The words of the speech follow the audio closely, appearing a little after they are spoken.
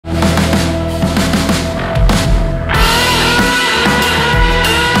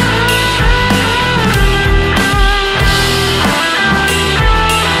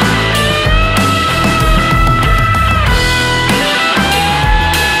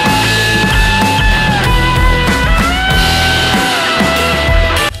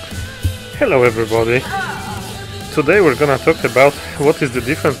Hello everybody! Today we're gonna talk about what is the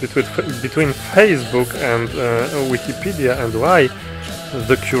difference between Facebook and Wikipedia, and why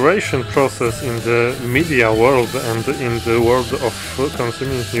the curation process in the media world and in the world of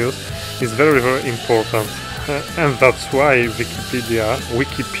consuming news is very important, and that's why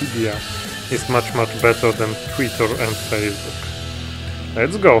Wikipedia is much better than Twitter and Facebook.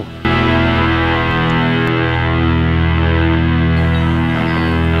 Let's go!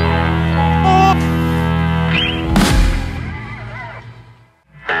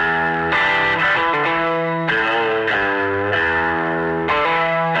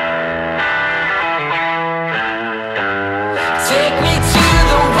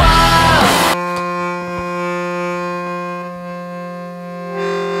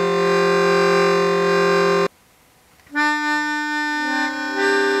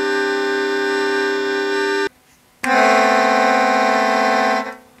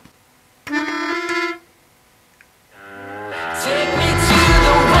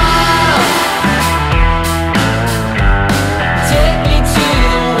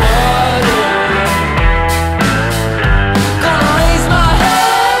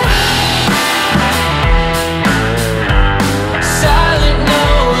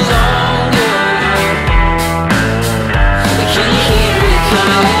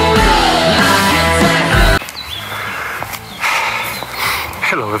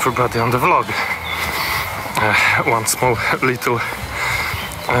 Hello everybody on the vlog. One small little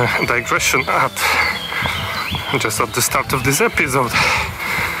digression just at the start of this episode.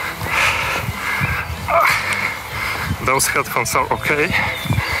 Those headphones are okay,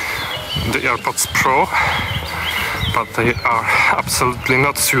 the AirPods Pro, but they are absolutely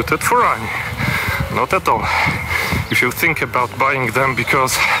not suited for running, not at all. If you think about buying them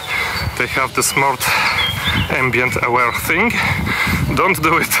because they have the smart ambient aware thing, don't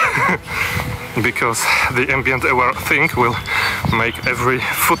do it. Because the ambient aware thing will make every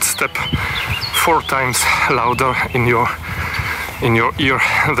footstep 4 times louder in your ear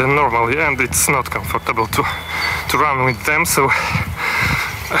than normally, and it's not comfortable to run with them, so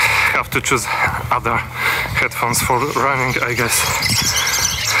I have to choose other headphones for running, I guess.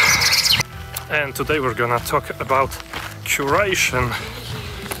 And today we're gonna talk about curation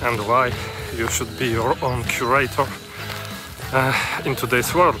and why you should be your own curator in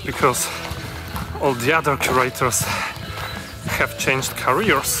today's world, because all the other curators have changed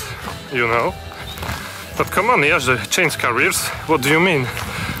careers, you know. But come on, Jerzy, change careers? What do you mean?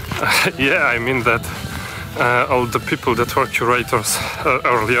 Yeah, I mean that all the people that were curators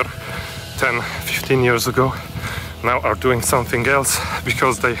earlier, 10-15 years ago, now are doing something else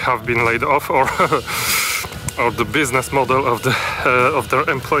because they have been laid off, or or the business model of their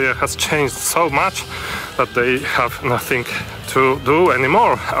employer has changed so much that they have nothing to do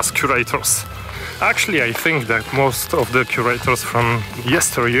anymore as curators. Actually, I think that most of the curators from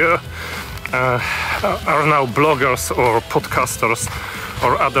yesteryear are now bloggers or podcasters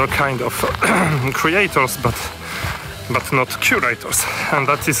or other kind of creators, but not curators. And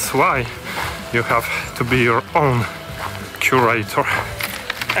that is why you have to be your own curator.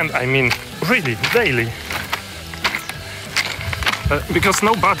 And I mean really daily. Because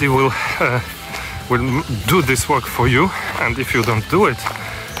nobody will do this work for you, and if you don't do it,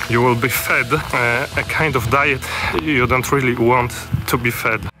 you will be fed a kind of diet you don't really want to be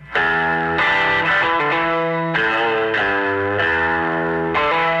fed.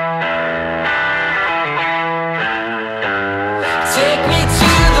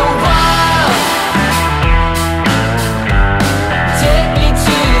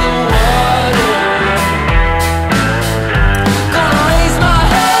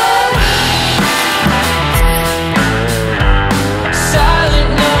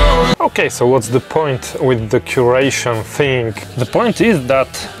 Okay, so what's the point with the curation thing? The point is that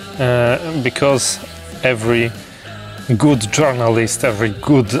because every good journalist, every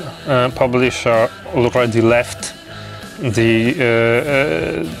good publisher already left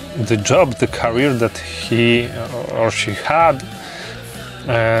the job, the career that he or she had,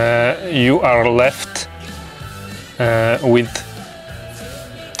 you are left with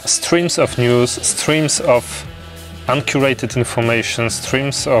streams of news, streams of uncurated information,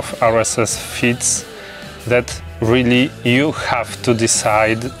 streams of RSS feeds that really you have to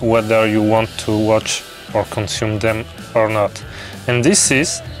decide whether you want to watch or consume them or not. And this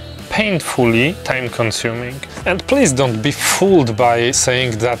is painfully time-consuming. And please don't be fooled by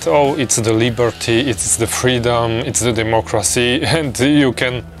saying that, oh, it's the liberty, it's the freedom, it's the democracy, and you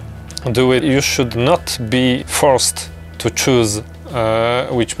can do it. You should not be forced to choose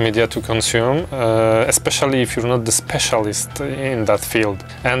which media to consume, especially if you're not the specialist in that field.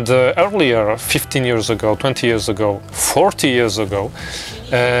 And earlier, 15 years ago, 20 years ago, 40 years ago,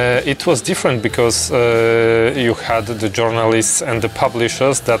 it was different because you had the journalists and the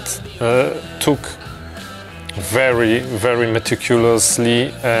publishers that took very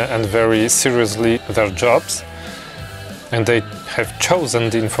meticulously and very seriously their jobs, and they have chosen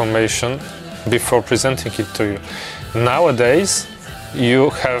the information before presenting it to you. Nowadays you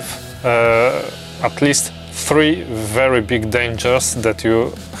have at least 3 very big dangers that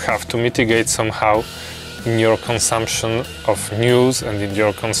you have to mitigate somehow in your consumption of news and in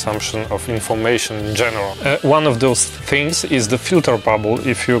your consumption of information in general. One of those things is the filter bubble.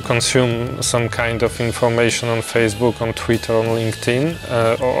 If you consume some kind of information on Facebook, on Twitter, on LinkedIn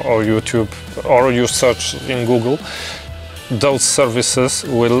or YouTube, or you search in Google, those services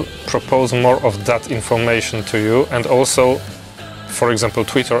will propose more of that information to you, and also, for example,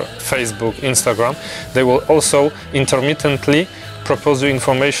 Twitter, Facebook, Instagram, they will also intermittently propose you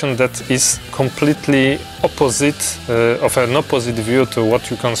information that is completely opposite, of an opposite view to what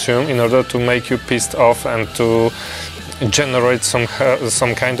you consume, in order to make you pissed off and to generate some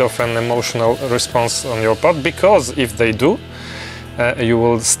kind of an emotional response on your part, because if they do, you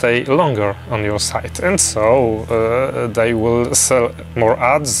will stay longer on your site, and so they will sell more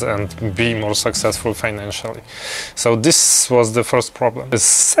ads and be more successful financially. So this was the first problem. The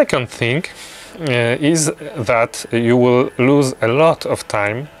second thing is that you will lose a lot of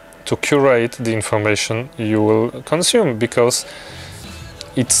time to curate the information you will consume, because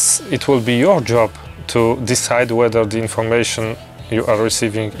it will be your job to decide whether the information you are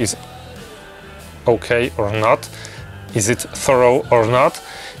receiving is okay or not. Is it thorough or not?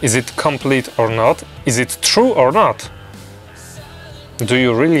 Is it complete or not? Is it true or not? Do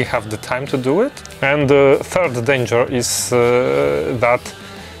you really have the time to do it? And the third danger is that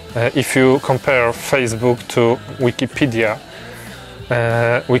if you compare Facebook to Wikipedia,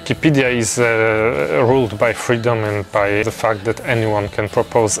 Wikipedia is ruled by freedom and by the fact that anyone can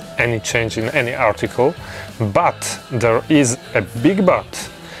propose any change in any article, but there is a big but.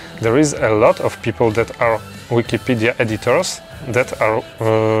 There is a lot of people that are Wikipedia editors that are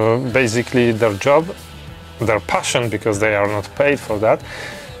basically their job, their passion, because they are not paid for that,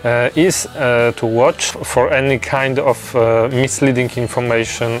 is to watch for any kind of misleading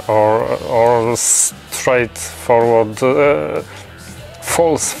information or straightforward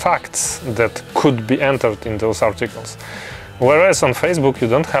false facts that could be entered in those articles. Whereas on Facebook you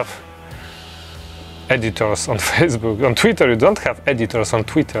don't have editors on Facebook. On Twitter you don't have editors on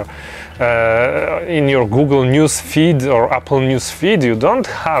Twitter. In your Google News feed or Apple News feed you don't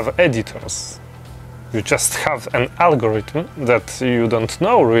have editors. You just have an algorithm that you don't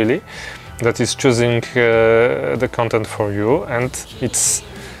know really, that is choosing the content for you, and it's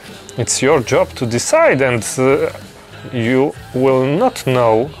your job to decide, and you will not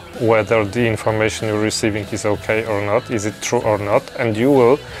know whether the information you're receiving is okay or not, is it true or not, and you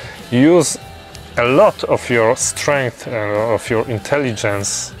will use a lot of your strength, of your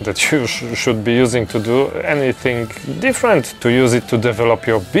intelligence that you should be using to do anything different, to use it to develop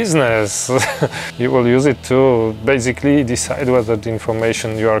your business. You will use it to basically decide whether the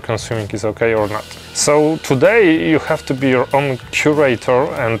information you are consuming is okay or not. So today you have to be your own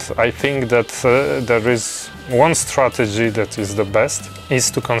curator, and I think that there is one strategy that is the best, is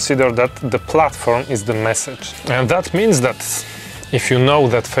to consider that the platform is the message. And that means that if you know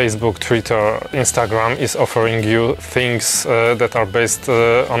that Facebook, Twitter, Instagram is offering you things that are based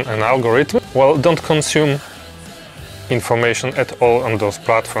on an algorithm, well, don't consume information at all on those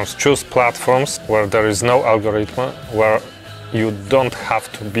platforms. Choose platforms where there is no algorithm, where you don't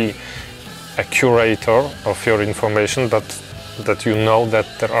have to be a curator of your information, but that you know that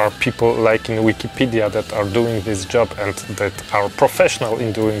there are people like in Wikipedia that are doing this job and that are professional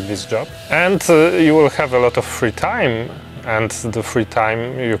in doing this job. And you will have a lot of free time. And the free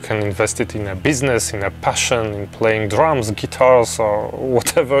time you can invest it in a business, in a passion, in playing drums, guitars, or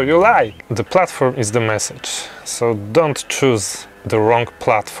whatever you like. The platform is the message. So don't choose the wrong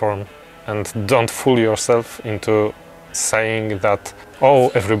platform, and don't fool yourself into saying that,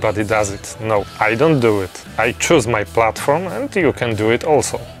 oh, everybody does it. No, I don't do it. I choose my platform, and you can do it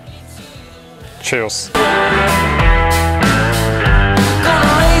also. Cheers.